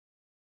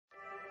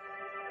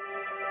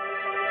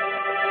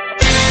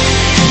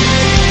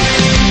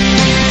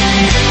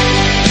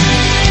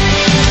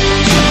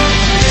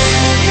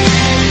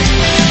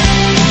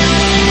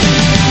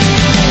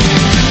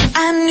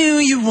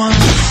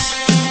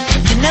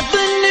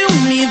never knew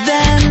me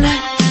then,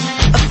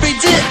 afraid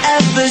to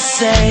ever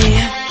say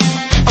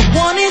I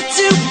wanted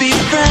to be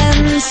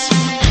friends.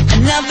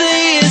 And now the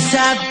years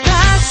have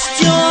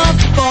passed, you're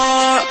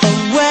far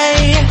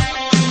away,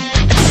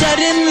 and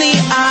suddenly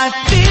I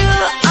feel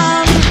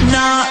I'm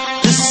not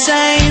the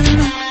same.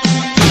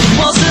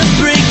 Walls are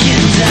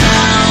breaking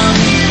down,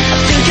 I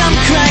think I'm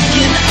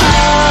cracking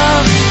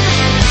up.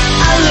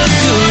 I look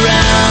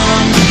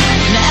around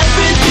and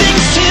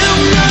everything's too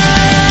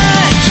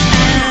much,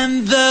 and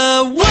the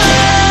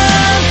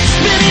world's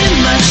spinning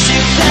much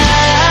too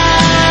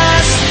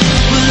fast.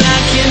 Well, I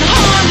can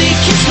hardly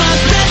catch my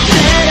breath,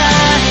 and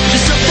I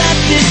just hope that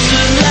this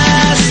will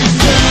last.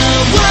 The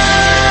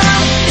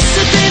world is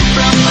slipping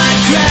from my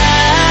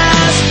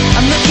grasp.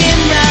 I'm looking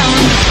round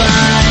to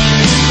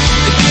find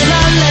the girl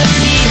I left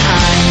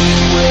behind.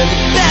 You were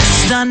the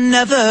best I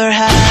never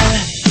had.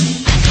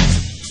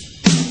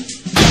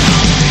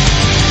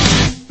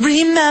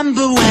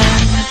 Remember when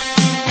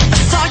I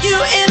saw you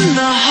in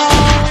the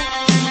hall,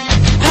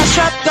 passed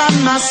right by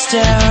my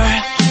stair,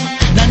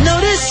 not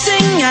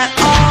noticing at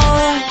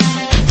all